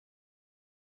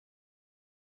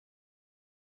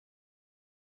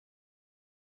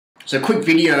So quick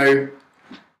video.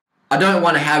 I don't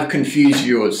want to have confused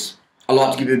viewers. I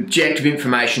like to give objective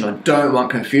information. I don't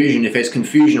want confusion. If there's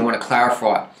confusion, I want to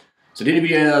clarify. So I did a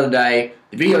video the other day.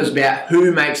 The video is about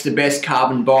who makes the best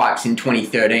carbon bikes in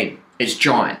 2013. It's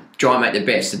Giant. Giant make the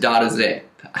best. The data's there.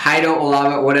 Hate it or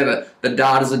love it, whatever. The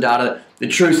data's the data. The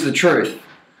truth's the truth.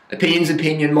 Opinion's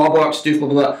opinion. My bike's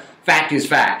different, blah, blah, blah. Fact is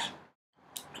fact.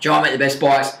 Giant make the best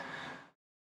bikes.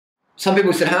 Some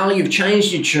people said, Harley, you've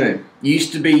changed your tune. You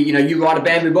used to be, you ride a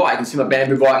bamboo bike. You can see my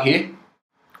bamboo bike here.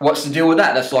 What's the deal with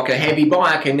that? That's like a heavy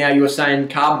bike, and now you're saying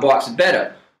carbon bikes are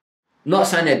better. I'm not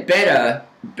saying they're better,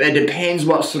 but it depends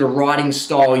what sort of riding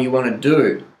style you want to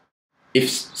do. If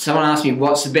someone asked me,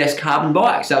 what's the best carbon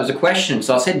bikes? That was a question.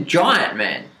 So I said, Giant,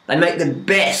 man. They make the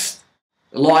best,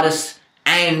 lightest,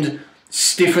 and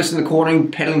stiffest in the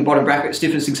cornering, pedaling bottom bracket,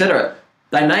 stiffest, etc.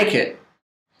 They make it.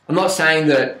 I'm not saying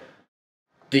that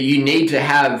you need to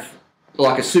have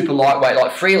like a super lightweight,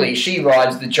 like Freely. She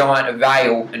rides the Giant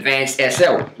Avail Advanced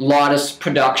SL, lightest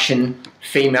production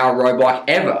female road bike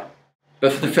ever.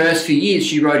 But for the first few years,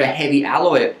 she rode a heavier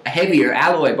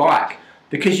alloy bike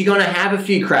because you're going to have a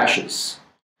few crashes.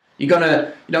 You're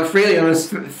going to, Freely on his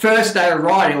first day of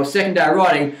riding or second day of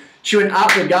riding, she went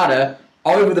up the gutter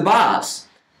over the bars.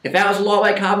 If that was a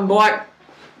lightweight carbon bike,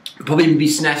 you'd probably be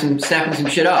snapping some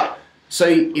shit up. So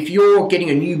if you're getting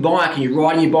a new bike and you're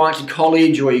riding your bike to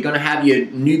college, or you're going to have your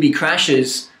newbie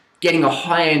crashes, getting a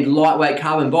high-end lightweight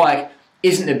carbon bike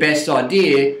isn't the best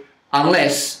idea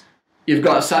unless you've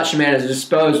got such amount of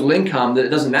disposable income that it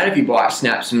doesn't matter if your bike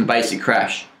snaps from a basic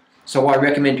crash. So I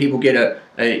recommend people get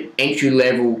a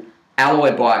entry-level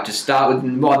alloy bike to start with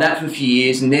and ride that for a few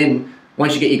years, and then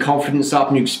once you get your confidence up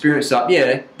and your experience up,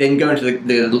 then go into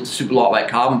the super lightweight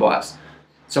carbon bikes.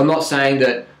 So I'm not saying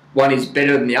that one is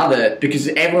better than the other, because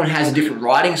everyone has a different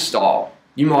riding style.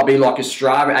 You might be like a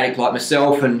Strava addict like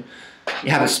myself and you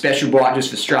have a special bike just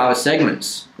for Strava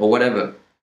segments or whatever.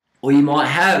 Or you might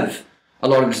have a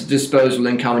lot of disposable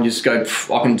income and just go,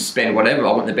 I can spend whatever,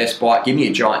 I want the best bike, give me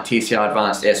a Giant TCR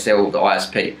Advanced SL, the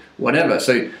ISP, whatever.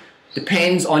 So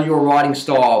depends on your riding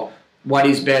style. What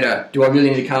is better? Do I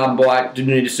really need a carbon bike? Do I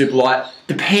need a super light?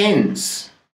 Depends.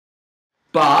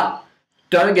 But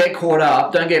don't get caught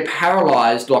up, don't get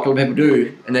paralysed like a lot of people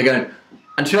do, and they're going,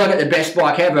 until I get the best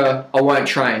bike ever, I won't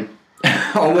train.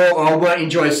 I won't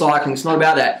enjoy cycling. It's not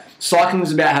about that. Cycling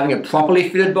is about having a properly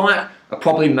fitted bike, a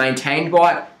properly maintained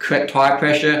bike, correct tyre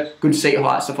pressure, good seat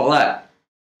height, stuff like that.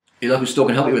 Your local store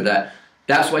can help you with that.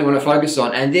 That's what you want to focus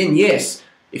on. And then, yes,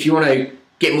 if you want to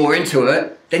get more into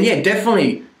it, then yeah,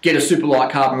 definitely get a super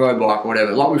light carbon road bike or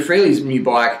whatever. Like with Freely's new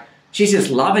bike, she's just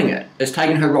loving it. It's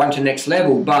taken her riding to the next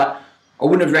level, but I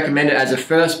wouldn't have recommended it as a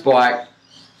first bike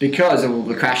because of all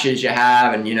the crashes you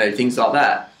have and, things like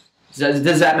that. So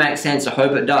does that make sense? I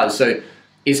hope it does. So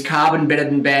is carbon better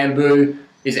than bamboo?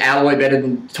 Is alloy better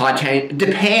than titanium? It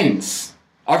depends.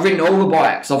 I've ridden all the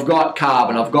bikes. I've got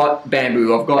carbon, I've got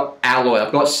bamboo, I've got alloy,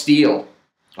 I've got steel.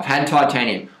 I've had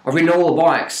titanium. I've ridden all the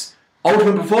bikes.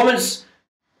 Ultimate performance,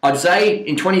 I'd say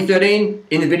in 2013,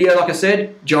 in the video, like I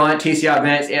said, Giant TCR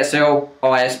Advanced SL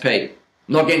ISP.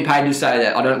 Not getting paid to say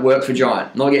that. I don't work for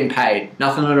Giant. Not getting paid.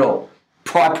 Nothing at all.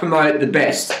 I promote the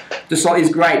best. Just like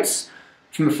these grapes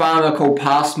from a farmer called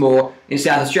Passmore in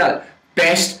South Australia.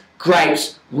 Best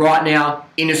grapes right now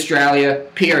in Australia,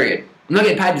 period. I'm not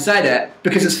getting paid to say that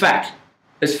because it's fact.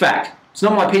 It's fact. It's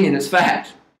not my opinion, it's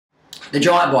fact. The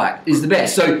Giant bike is the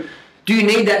best. So do you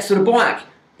need that sort of bike?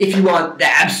 If you want the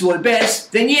absolute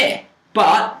best, then yeah.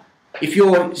 But if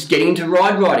you're just getting into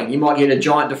riding, you might get a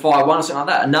Giant Defy 1 or something like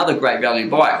that. Another great value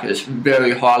bike that's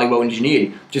very highly well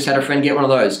engineered. Just had a friend get one of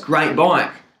those. Great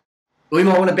bike. Or you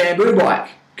might want a bamboo bike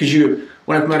because you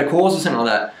want to promote a cause or something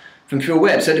like that from Phil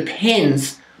Webb. So it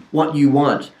depends what you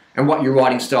want and what your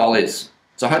riding style is.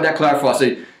 So I hope that clarifies.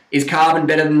 So is carbon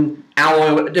better than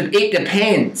alloy? It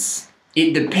depends.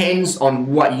 It depends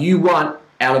on what you want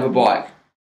out of a bike.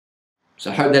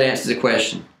 So I hope that answers the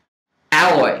question.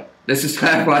 Alloy. Let's just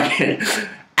clarify again.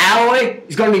 Alloy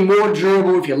is going to be more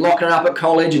durable if you're locking it up at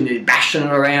college and you're bashing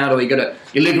it around, or you're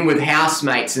living with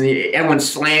housemates and everyone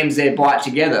slams their bike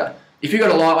together. If you've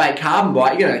got a lightweight carbon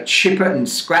bike, you're going to chip it and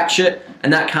scratch it,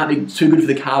 and that can't be too good for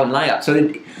the carbon layout.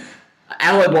 So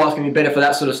alloy bike's going to be better for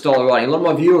that sort of style of riding. A lot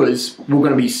of my viewers were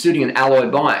going to be suiting an alloy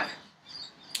bike.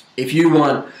 If you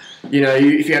want,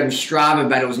 if you're having Strava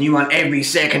battles and you want every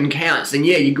second counts, then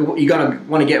yeah, you're going to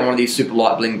want to get one of these super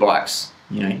light bling bikes.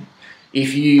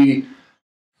 If you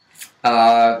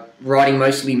are riding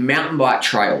mostly mountain bike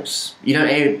trails, you don't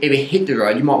ever hit the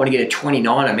road, you might want to get a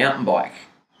 29er mountain bike.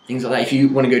 Things like that. If you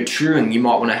want to go touring, you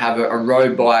might want to have a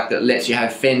road bike that lets you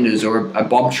have fenders or a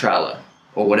bob trailer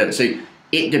or whatever. So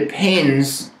it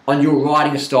depends on your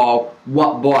riding style,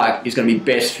 what bike is going to be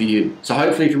best for you. So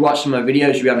hopefully if you watch some of my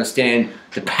videos, you understand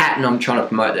the pattern I'm trying to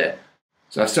promote there.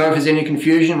 So sorry if there's any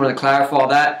confusion, I want to clarify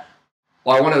that.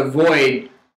 I want to avoid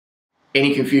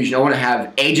any confusion. I want to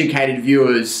have educated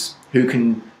viewers who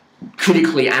can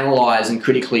critically analyze and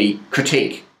critically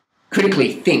critique,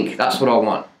 critically think. That's what I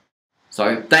want.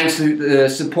 So thanks for the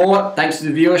support, thanks for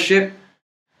the viewership.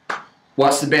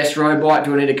 What's the best road bike?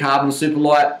 Do I need a carbon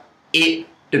superlight? It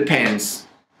depends.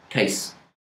 Peace.